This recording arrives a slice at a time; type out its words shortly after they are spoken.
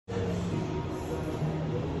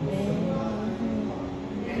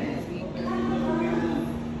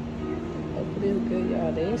good,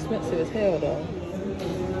 y'all. They expensive as hell, though.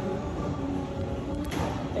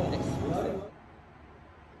 They're expensive.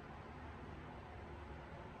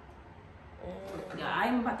 Yeah,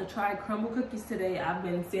 I'm about to try Crumbl cookies today. I've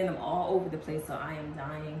been seeing them all over the place, so I am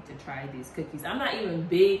dying to try these cookies. I'm not even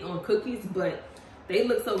big on cookies, but they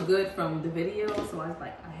look so good from the video, so I was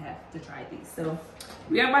like, I have to try these. So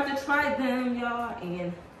we are about to try them, y'all,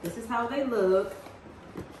 and this is how they look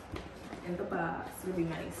in the box. Really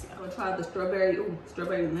nice. I'm gonna try the strawberry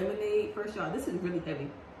lemonade first, y'all. This is really heavy.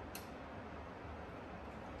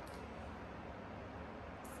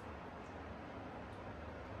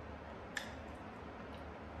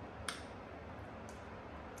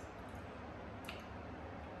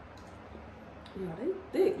 Y'all, they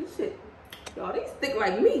thick. This shit, y'all, they thick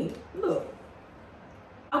like me. Look.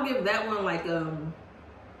 I'll give that one like a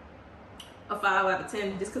 5 out of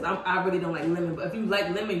 10 just because I really don't like lemon. But if you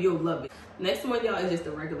like lemon, you'll love it. Next one, y'all, is just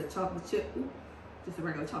a regular chocolate chip. Ooh, just a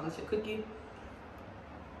regular chocolate chip cookie.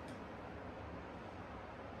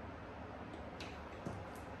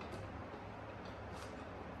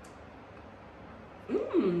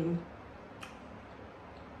 Mmm.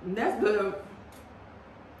 That's good.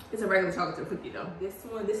 It's a regular chocolate chip cookie though. This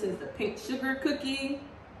is the pink sugar cookie.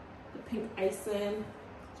 The pink icing.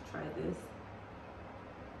 Let's try this.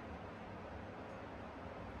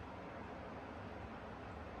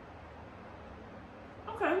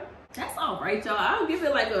 Okay. That's all right, y'all. I'll give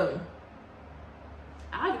it like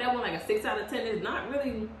I'll give that one like a 6 out of 10. It's not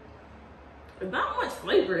not much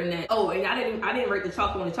flavor in that. Oh, and I didn't rate the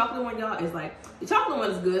chocolate one. The chocolate one, y'all, is like, the chocolate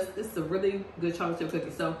one is good. This is a really good chocolate chip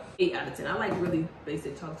cookie. So 8 out of 10. I like really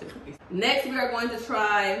basic chocolate chip cookies. Next, we are going to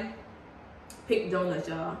try pink donut,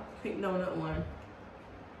 y'all. Pink donut one.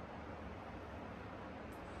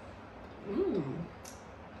 Mmm.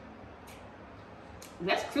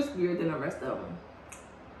 That's crispier than the rest of them.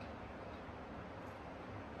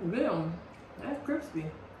 Yeah, that's crispy.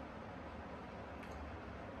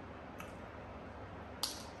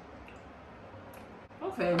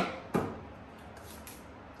 Okay,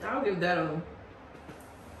 I'll give that a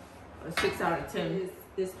 6 out of 10.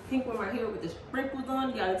 This pink one right here with the sprinkles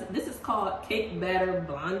on, y'all. This is called Cake Batter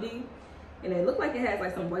Blondie, and it looked like it has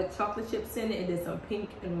like some white chocolate chips in it, and then some pink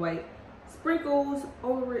and white sprinkles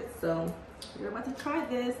over it. So we're about to try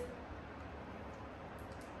this.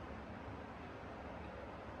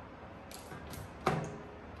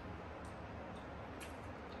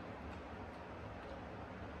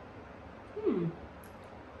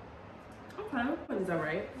 Okay, that one is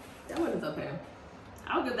alright. That one is okay.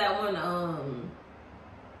 I'll give that one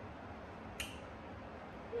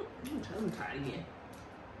let me try it again.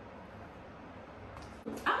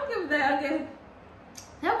 I'll give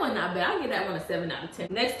that one not bad. I'll give that one a 7 out of 10.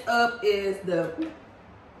 Next up is the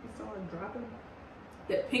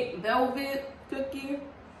pink velvet cookie.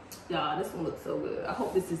 Y'all, this one looks so good. I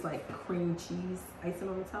hope this is like cream cheese icing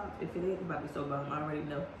on the top. If it is, it might be so bomb. I already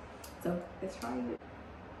know. So let's try it.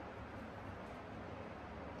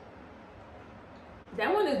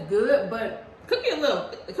 That one is good, but cookie a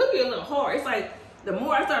little hard. It's like the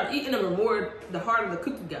more I started eating them, the harder the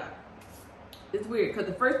cookie got. It's weird because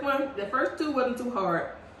the first two wasn't too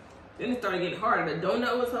hard. Then it started getting harder. The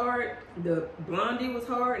donut was hard. The blondie was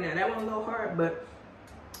hard. Now that one's a little hard, but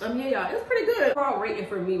yeah, y'all, it's pretty good. Overall rating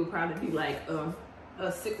for me would probably be like a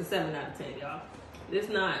 6 or 7 out of 10, y'all. It's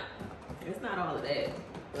not all of that,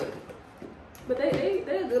 but they a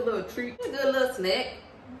good little treat, a good little snack.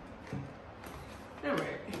 All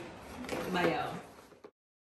right, bye, y'all.